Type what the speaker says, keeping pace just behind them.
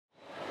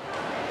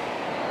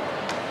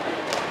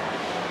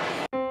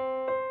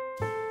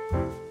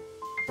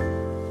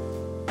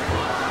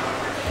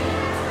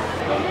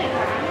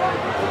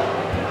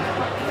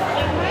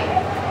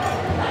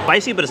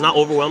spicy, but it's not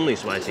overwhelmingly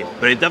spicy.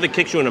 But it definitely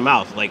kicks you in the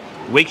mouth, like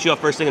wakes you up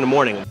first thing in the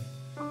morning.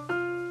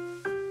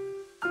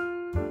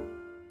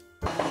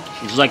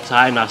 It's like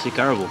Thai nasi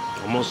karabu,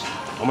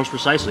 almost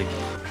precisely.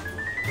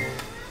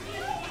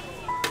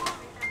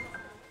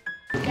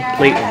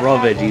 Plate of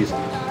raw veggies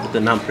with the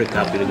naan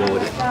kapi to go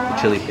with it, the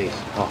chili paste.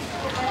 Oh.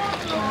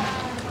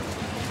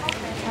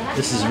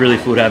 This is really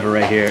food heaven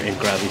right here in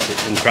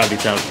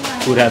Krabi Town.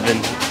 Food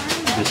heaven,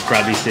 this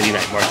Krabi City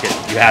night market.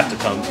 You have to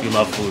come if you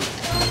love food.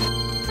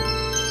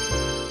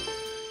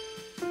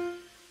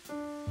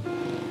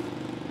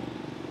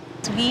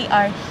 We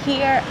are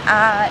here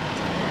at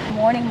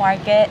morning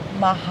market,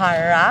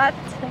 Maharat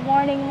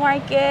morning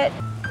market.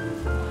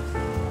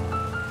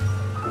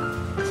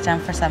 It's time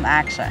for some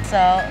action. So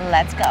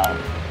let's go.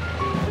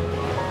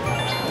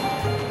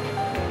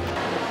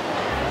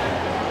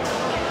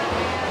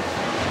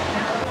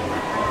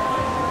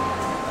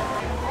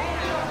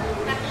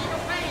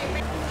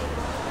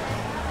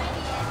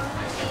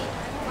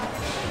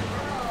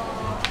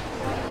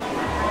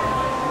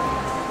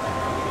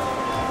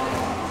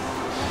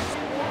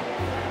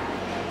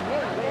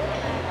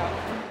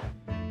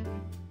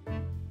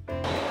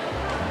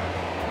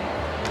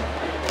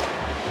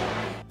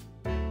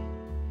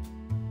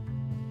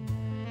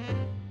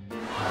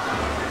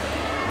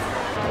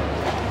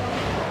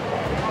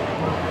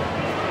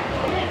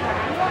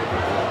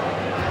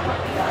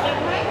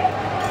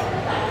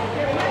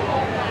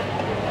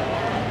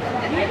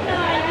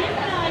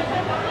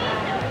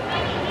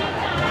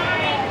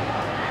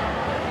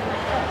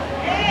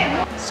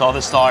 Saw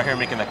this stall here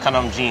making the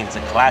kanam jean. It's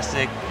a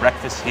classic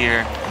breakfast here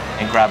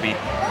in Krabi.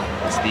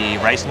 It's the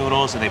rice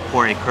noodles and they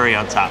pour a curry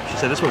on top. She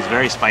said this one's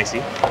very spicy,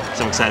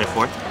 so I'm excited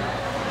for it.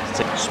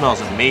 It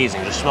smells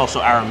amazing. It just smells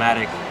so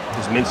aromatic.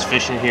 There's minced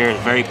fish in here, it's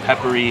very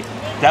peppery.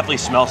 Definitely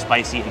smells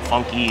spicy and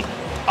funky.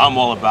 I'm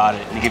all about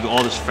it. And they give you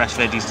all this fresh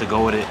veggies to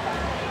go with it.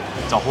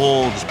 It's a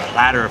whole just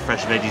platter of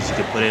fresh veggies you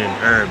can put in,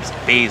 herbs,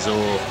 basil,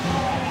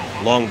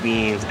 long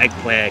beans,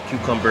 eggplant,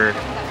 cucumber.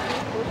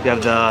 You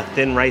have the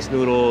thin rice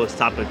noodle, it's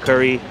topped with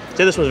curry.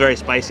 Say this one's very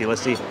spicy, let's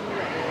see.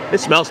 It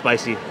smells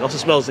spicy. It also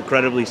smells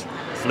incredibly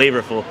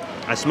flavorful.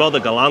 I smell the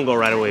galango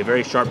right away,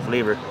 very sharp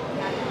flavor.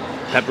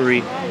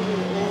 Peppery.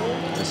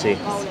 Let's see.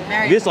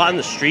 We do this a lot in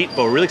the street,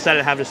 but we're really excited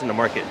to have this in the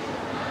market.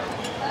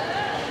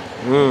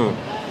 Mmm.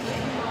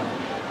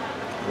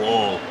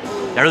 Whoa.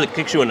 That really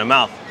kicks you in the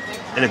mouth,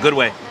 in a good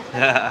way.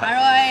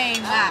 Aroy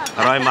mak.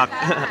 Aroy mak.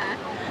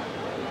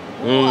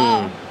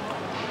 Mmm.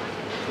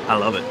 I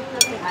love it.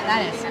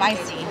 That is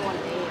spicy.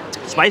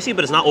 Spicy,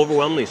 but it's not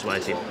overwhelmingly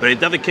spicy. But it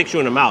definitely kicks you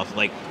in the mouth,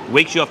 like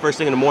wakes you up first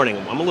thing in the morning.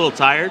 I'm a little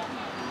tired,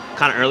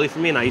 kind of early for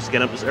me, and I used to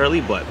get up this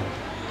early, but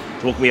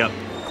it woke me up.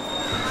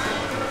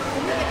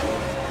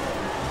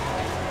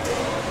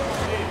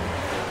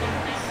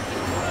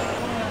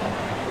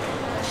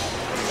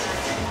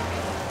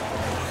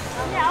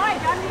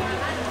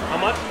 How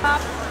much?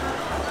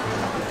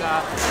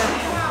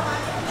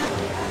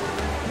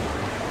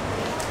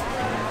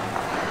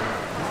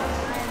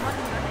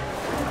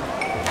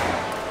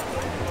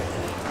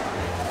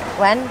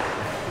 One.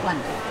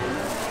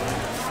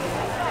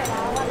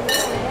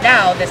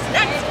 Now, this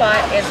next spot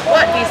is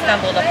what we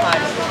stumbled upon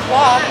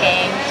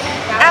walking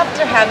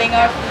after having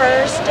our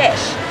first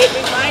dish. It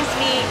reminds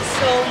me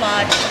so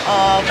much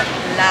of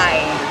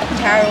lai,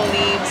 taro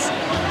leaves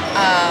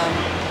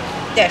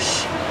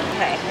dish.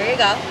 Okay, here you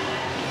go.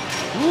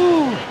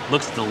 Woo,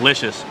 looks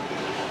delicious.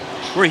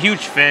 We're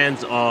huge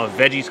fans of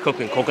veggies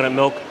cooked in coconut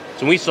milk.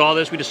 So when we saw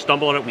this, we just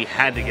stumbled on it, we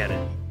had to get it.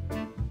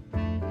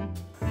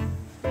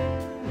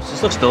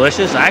 This looks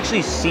delicious. I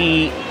actually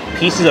see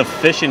pieces of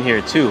fish in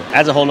here too.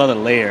 Adds a whole nother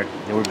layer.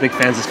 And we're big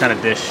fans of this kind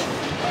of dish.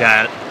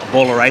 Got a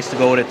bowl of rice to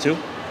go with it too.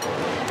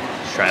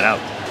 Let's try it out.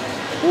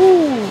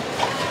 Ooh.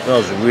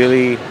 Smells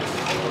really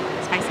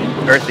spicy,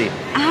 earthy.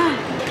 Ah.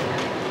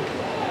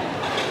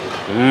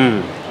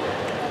 Mmm.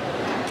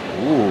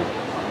 Ooh.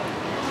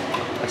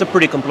 That's a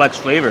pretty complex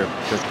flavor.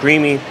 It's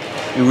creamy.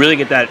 You really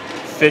get that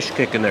fish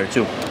kick in there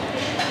too.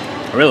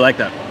 I really like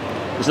that.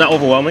 It's not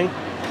overwhelming.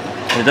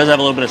 And it does have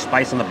a little bit of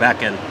spice on the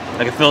back end.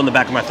 I can feel it in the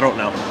back of my throat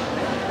now.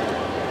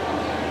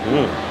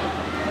 Mmm.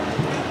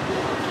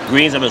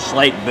 Greens have a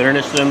slight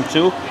bitterness to them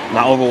too.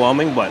 Not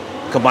overwhelming, but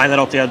combine that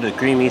all together, the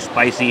creamy,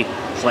 spicy,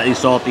 slightly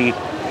salty,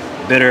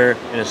 bitter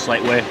in a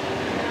slight way.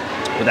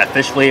 With that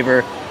fish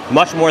flavor,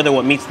 much more than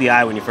what meets the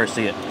eye when you first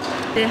see it.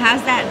 It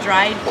has that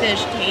dried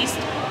fish taste.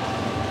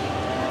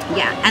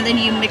 Yeah, and then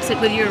you mix it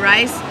with your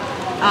rice.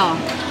 Oh,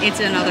 it's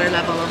another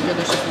level of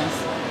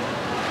deliciousness.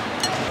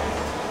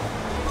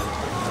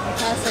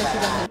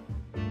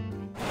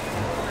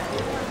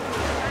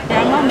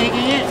 Grandma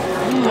making it.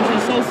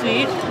 She's so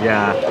sweet.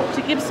 Yeah.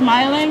 She keeps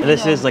smiling.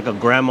 This is like a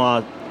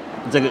grandma.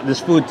 It's like this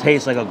food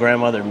tastes like a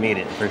grandmother made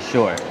it for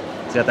sure.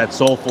 It's got that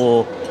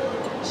soulful,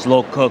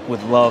 slow cook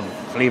with love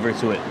flavor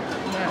to it.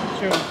 Yeah,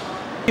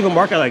 true. Even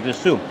market like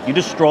this too. You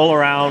just stroll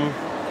around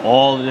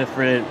all the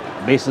different,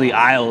 basically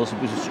aisles.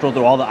 We just stroll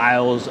through all the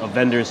aisles of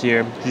vendors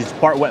here. It's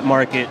part wet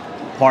market,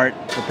 part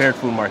prepared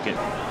food market.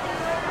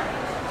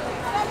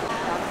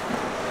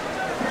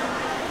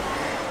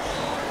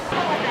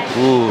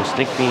 Ooh,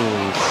 stick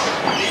beans.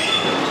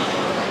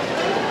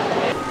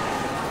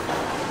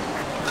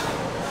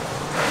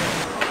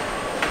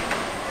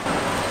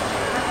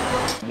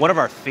 One of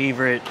our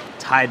favorite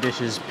Thai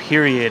dishes,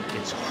 period,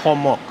 it's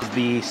homok,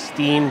 the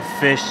steamed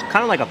fish,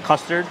 kind of like a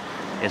custard.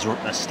 It's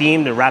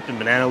steamed and wrapped in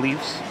banana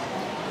leaves.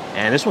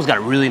 And this one's got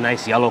a really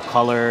nice yellow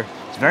color.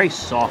 It's very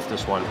soft,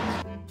 this one.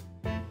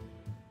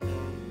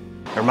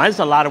 It reminds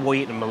us a lot of what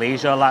we eat in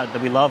Malaysia a lot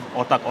that we love,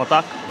 otak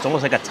otak. It's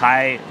almost like a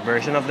Thai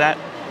version of that.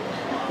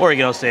 Or you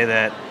can also say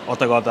that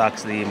otak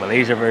otak's the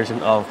Malaysia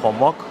version of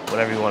homok,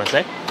 whatever you want to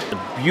say. The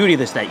beauty of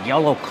this, that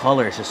yellow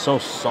color is just so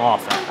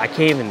soft. I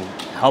can't even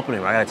help it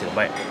anymore. I gotta take a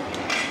bite.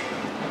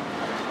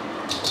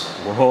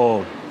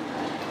 Whoa.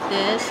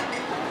 This.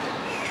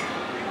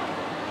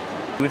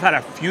 We've had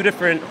a few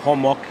different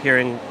homok here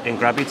in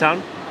Krabi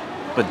Town,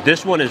 but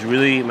this one is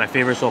really my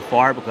favorite so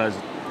far because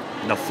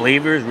the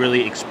flavors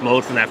really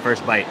explode from that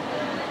first bite.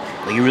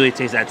 Like you really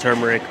taste that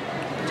turmeric,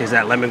 taste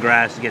that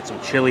lemongrass, you get some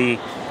chili,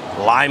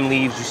 lime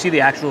leaves. You see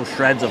the actual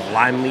shreds of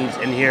lime leaves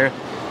in here.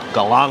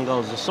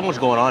 Galangos, there's so much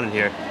going on in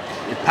here.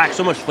 It packs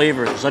so much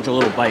flavor for such a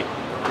little bite.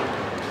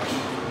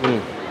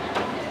 You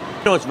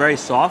know, it's very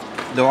soft.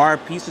 There are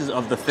pieces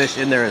of the fish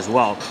in there as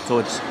well. So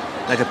it's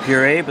like a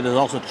puree, but there's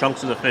also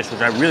chunks of the fish,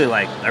 which I really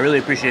like. I really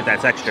appreciate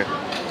that texture.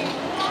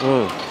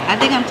 I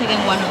think I'm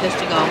taking one of this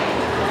to go.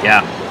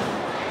 Yeah.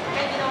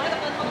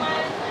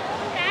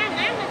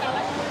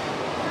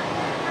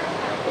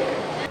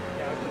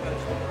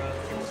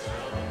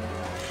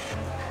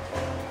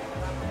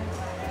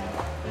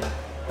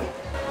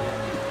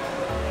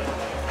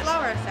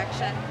 Flower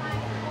section.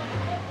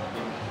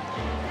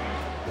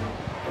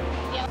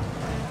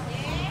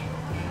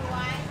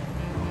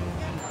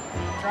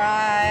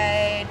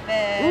 Dried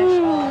fish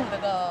on the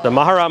go. The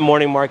Maharam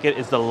Morning Market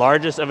is the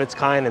largest of its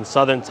kind in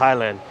southern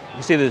Thailand.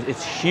 You see that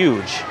it's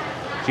huge.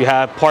 You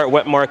have part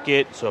wet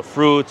market, so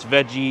fruits,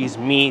 veggies,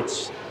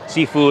 meats,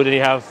 seafood, and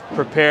you have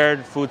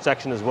prepared food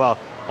section as well.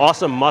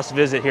 Awesome must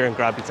visit here in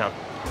Krabi Town.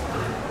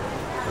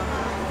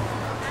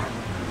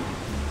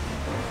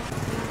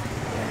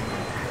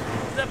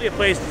 It's definitely a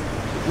place.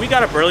 We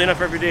got up early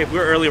enough every day. If we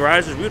were early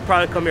risers, we would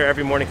probably come here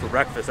every morning for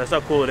breakfast. That's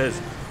how cool it is.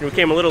 And we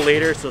came a little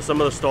later, so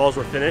some of the stalls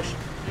were finished,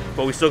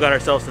 but we still got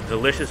ourselves a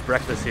delicious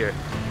breakfast here.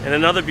 And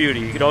another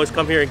beauty, you could always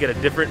come here and get a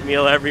different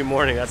meal every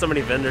morning. That's how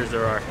many vendors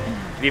there are.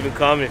 You can even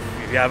come, if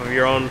you have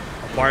your own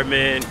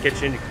apartment,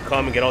 kitchen, you can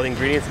come and get all the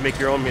ingredients and make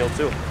your own meal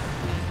too.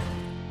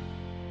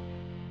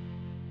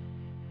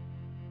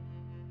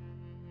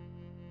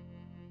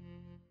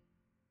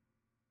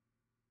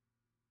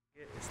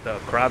 It's the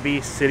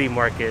Krabi City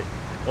Market.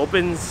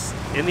 Opens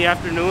in the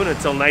afternoon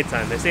until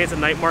nighttime. They say it's a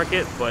night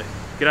market, but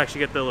you can actually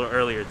get there a little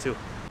earlier too.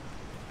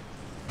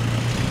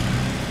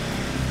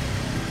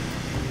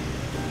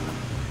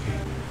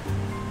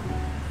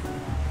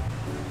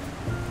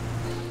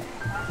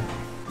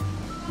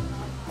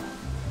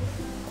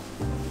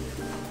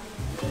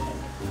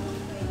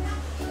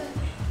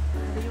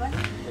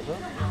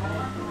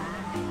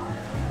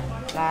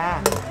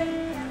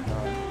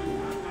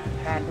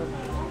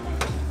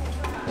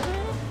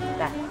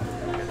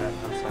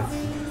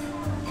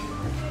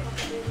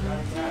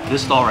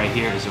 This stall right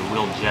here is a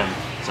real gem.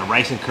 It's a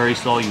rice and curry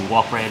stall. You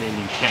walk right in,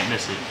 you can't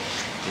miss it.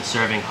 It's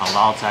serving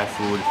halal Thai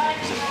food.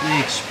 There's a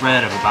big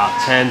spread of about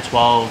 10,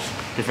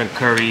 12 different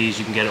curries.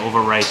 You can get it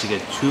over rice. You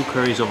get 2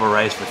 curries over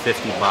rice for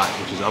 50 baht,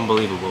 which is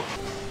unbelievable.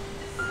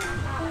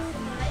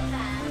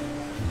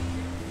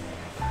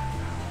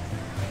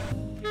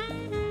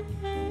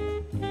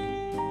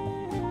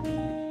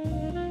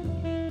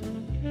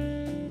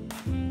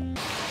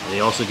 And they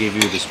also give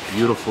you this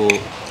beautiful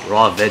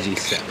raw veggie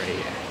set right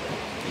here.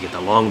 You get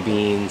the long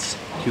beans,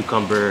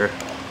 cucumber,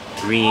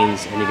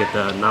 greens, and you get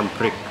the nam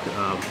prik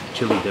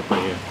chili dip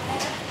right here.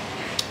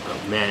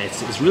 Man,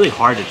 it's really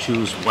hard to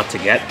choose what to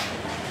get.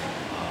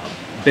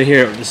 Been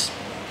here, this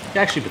is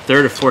actually the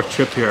 3rd or 4th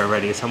trip here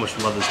already. It's how much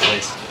we love this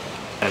place.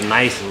 A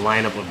nice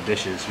lineup of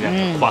dishes. We have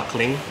the kwak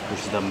kling,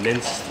 which is the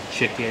minced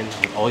chicken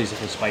with all these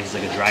different spices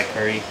like a dry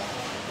curry.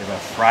 We have a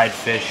fried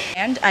fish.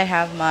 And I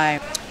have my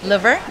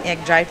liver,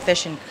 egg dried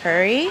fish and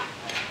curry,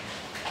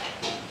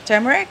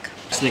 turmeric.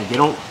 This thing, they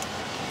don't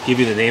give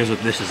you the names of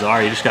what dishes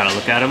are, you just gotta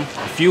look at them.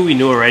 A few we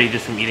knew already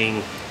just from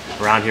eating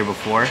around here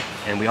before,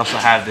 and we also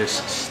have this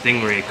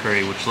stingray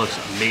curry, which looks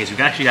amazing.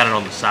 We've actually got it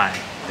on the side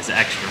as an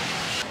extra.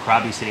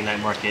 Krabi City Night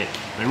Market,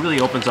 and it really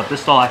opens up.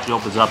 This stall actually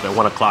opens up at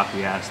 1 o'clock,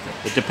 we asked.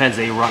 It depends,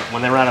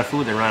 when they run out of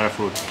food, they run out of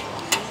food.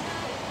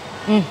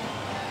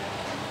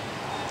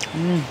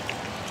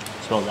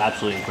 It smells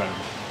absolutely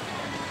incredible.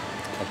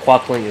 The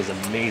kwak kling is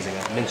amazing.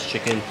 Minced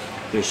chicken.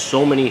 There's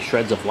so many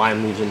shreds of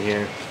lime leaves in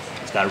here.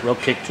 It's got a real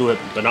kick to it,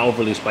 but not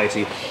overly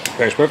spicy.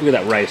 Pairs perfectly with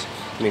that rice.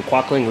 I mean,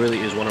 kwak kling really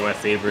is one of my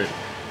favorite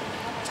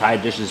Thai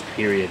dishes,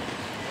 period.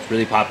 It's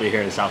really popular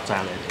here in South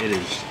Thailand. It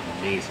is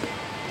amazing.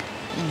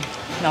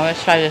 Now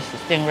let's try this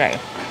stingray.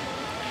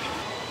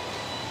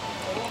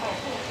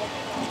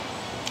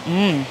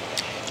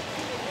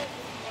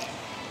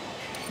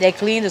 They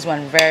cleaned this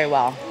one very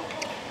well.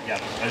 Yeah,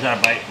 I just had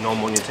a bite, no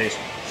ammonia taste.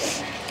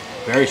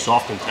 Very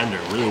soft and tender,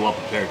 really well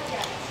prepared.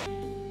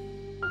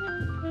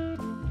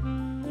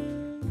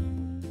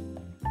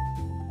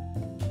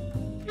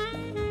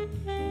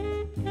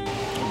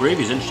 The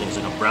gravy is interesting. It's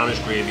like a brownish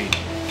gravy,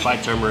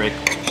 fried turmeric,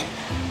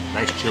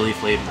 nice chili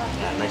flavor,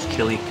 nice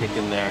chili kick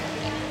in there.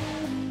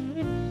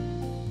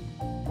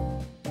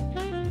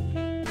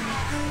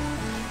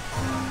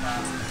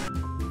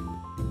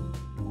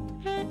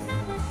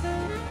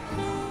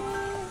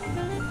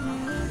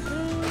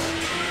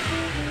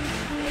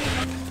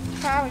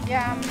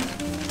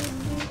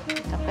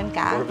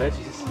 More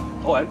veggies.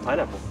 Oh, and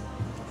pineapple.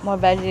 More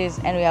veggies,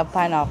 and we have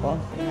pineapple.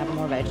 We have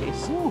more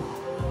veggies. Ooh.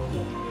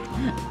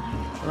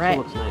 Right.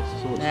 This looks nice.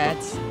 This looks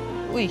That's.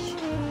 Uy.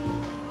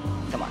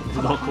 Come on.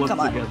 Come all on. close Come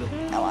on. together.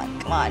 Come on.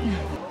 Come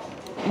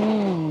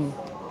on.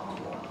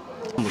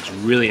 It looks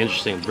really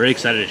interesting. I'm very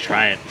excited to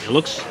try it. It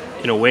looks,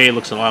 in a way, it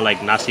looks a lot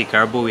like nasi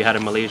kerabu we had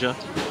in Malaysia.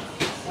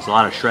 There's a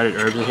lot of shredded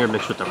herbs in here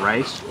mixed with the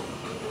rice.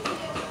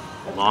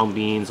 Long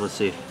beans, let's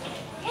see.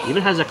 It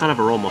even has that kind of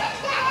aroma.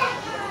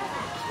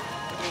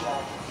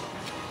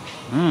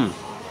 Mmm.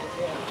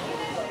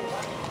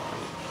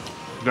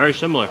 Very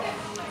similar.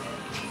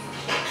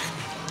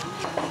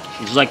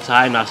 It's like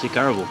Thai nasi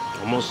kerabu,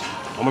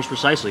 almost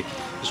precisely.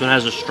 This one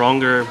has a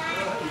stronger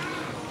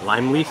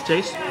lime leaf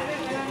taste.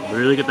 You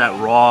really get that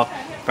raw,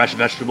 fresh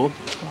vegetable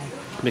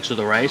mixed with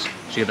the rice. So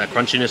you get that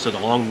crunchiness of the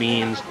long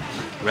beans,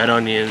 red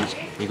onions,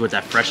 you get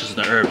that freshness of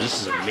the herbs.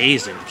 This is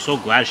amazing. I'm so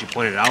glad she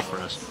pointed it out for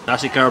us.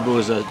 Nasi kerabu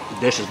is a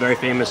dish that's very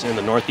famous in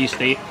the northeast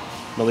state,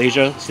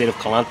 Malaysia, state of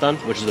Kelantan,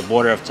 which is the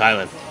border of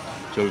Thailand.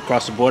 So we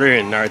cross the border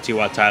in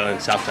Narathiwat,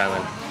 Thailand, South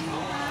Thailand,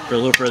 for a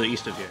little further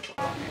east of here.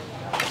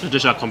 It's a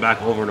dish I'll come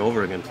back over and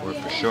over again for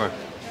sure.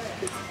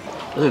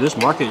 Look, this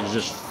market is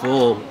just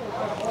full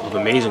of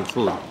amazing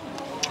food.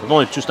 We've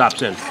only 2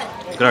 stops in.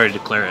 I could already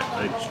declare it.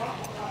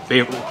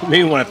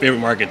 Maybe one of my favorite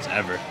markets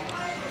ever.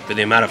 For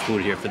the amount of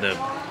food here, for the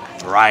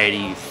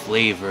variety,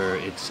 flavor,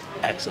 it's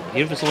excellent.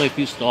 Even if it's only a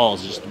few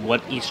stalls, just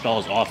what each stall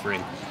is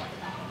offering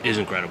is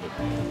incredible.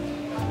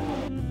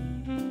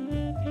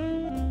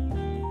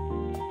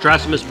 Try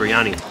some of this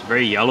biryani. It's a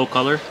very yellow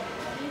color.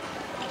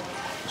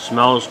 It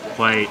smells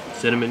quite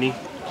cinnamony,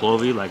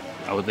 clovey, like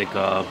I would think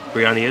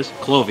biryani is.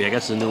 Clovey, I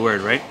guess is a new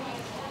word, right?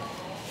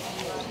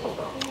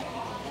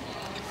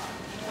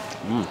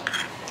 Mmm.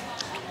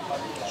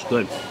 It's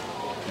good.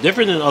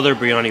 Different than other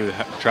biryani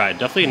we've tried.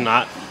 Definitely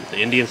not the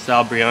Indian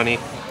style biryani.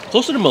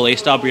 Closer to Malay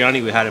style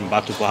biryani we had in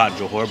Batu Pahat,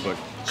 Johor, but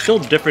still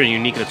different and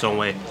unique in its own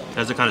way. It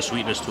has a kind of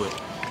sweetness to it.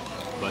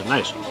 But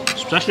nice.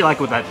 Especially like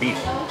with that beef.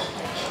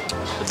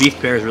 The beef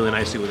pairs really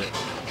nicely with it.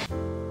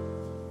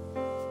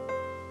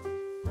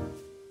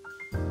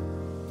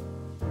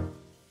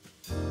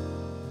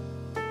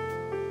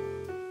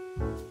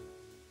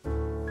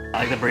 I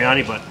like the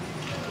biryani, but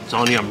I'm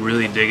telling you, I'm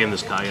really digging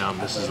this kayam.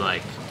 This is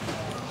like,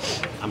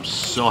 I'm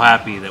so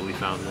happy that we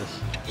found this.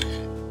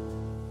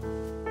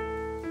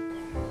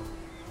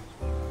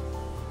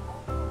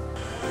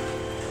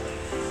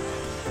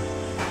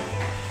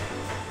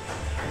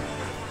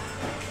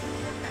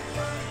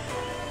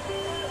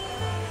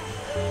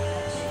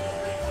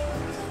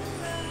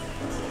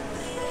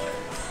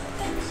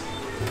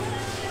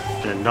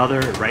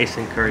 Another rice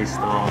and curry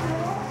stall.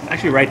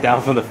 Actually right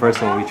down from the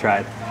first one we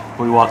tried.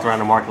 We walked around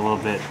the market a little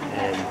bit,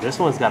 and this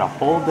one's got a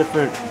whole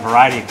different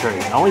variety of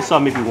curries. I only saw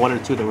maybe 1 or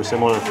 2 that were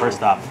similar to the first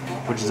stop,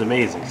 which is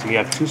amazing. So you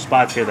have 2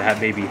 spots here that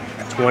have maybe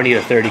 20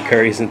 to 30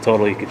 curries in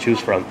total you could choose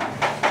from.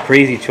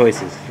 Crazy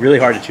choices. Really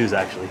hard to choose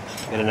actually.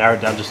 And it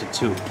narrowed down just to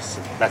 2.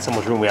 So that's how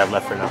much room we have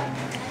left for now.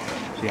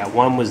 So yeah,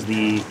 one was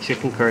the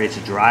chicken curry. It's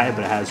dry,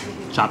 but it has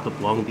chopped up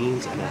long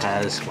beans, and it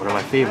has one of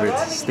my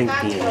favorites, stink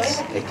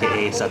beans,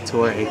 aka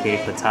satur, aka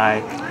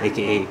patai,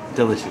 aka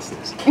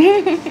deliciousness.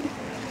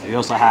 We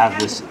also have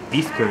this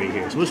beef curry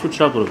here. So we'll switch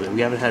it up a little bit.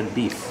 We haven't had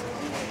beef.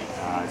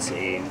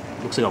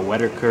 Looks like a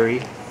wetter curry.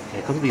 And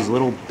it comes with these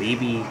little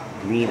baby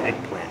green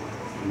eggplant.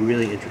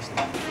 Really interesting.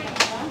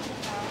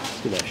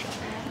 Let's give that a shot.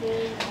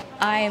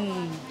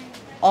 I'm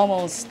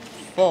almost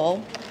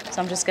full,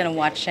 so I'm just gonna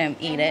watch him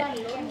eat it.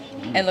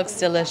 It looks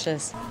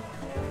delicious.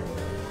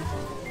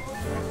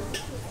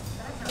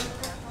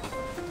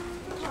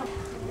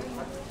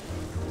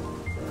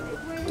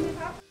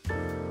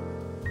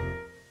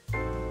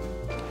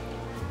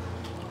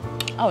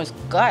 Oh, it's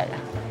good.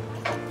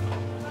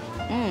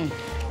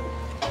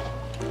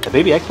 The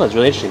baby eggplant is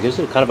really interesting. It gives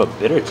it kind of a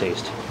bitter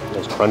taste.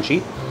 It's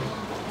crunchy.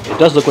 It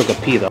does look like a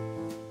pea though.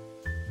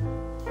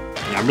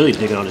 Yeah, I'm really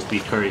digging on this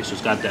beef curry. So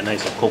it's got that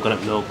nice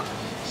coconut milk,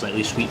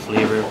 slightly sweet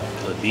flavor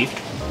of the beef.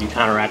 You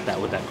counteract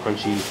that with that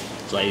crunchy,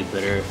 slightly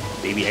bitter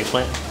baby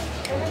eggplant.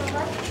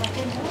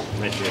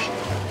 Nice dish.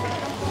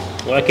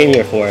 What I came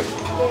here for is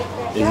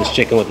this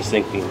chicken with the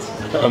stink beans.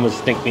 I'm a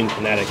stink bean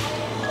fanatic.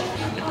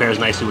 It pairs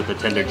nicely with the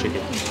tender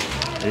chicken.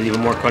 And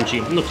even more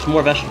crunchy. Look, some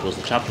more vegetables.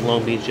 The chopped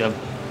long beans, you have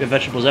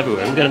vegetables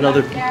everywhere. We got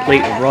another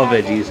plate of raw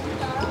veggies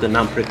with the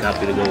naan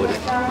prikapi to go with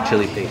it. The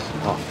chili paste.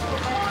 Oh.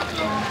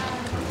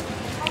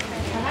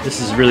 This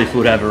is really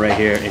food heaven right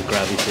here in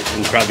Krabi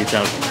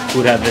Town.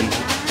 Food heaven,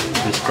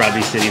 this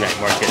Krabi City night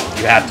market.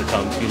 You have to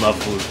come if you love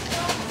food.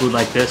 food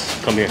like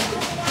this, come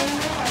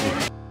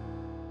here.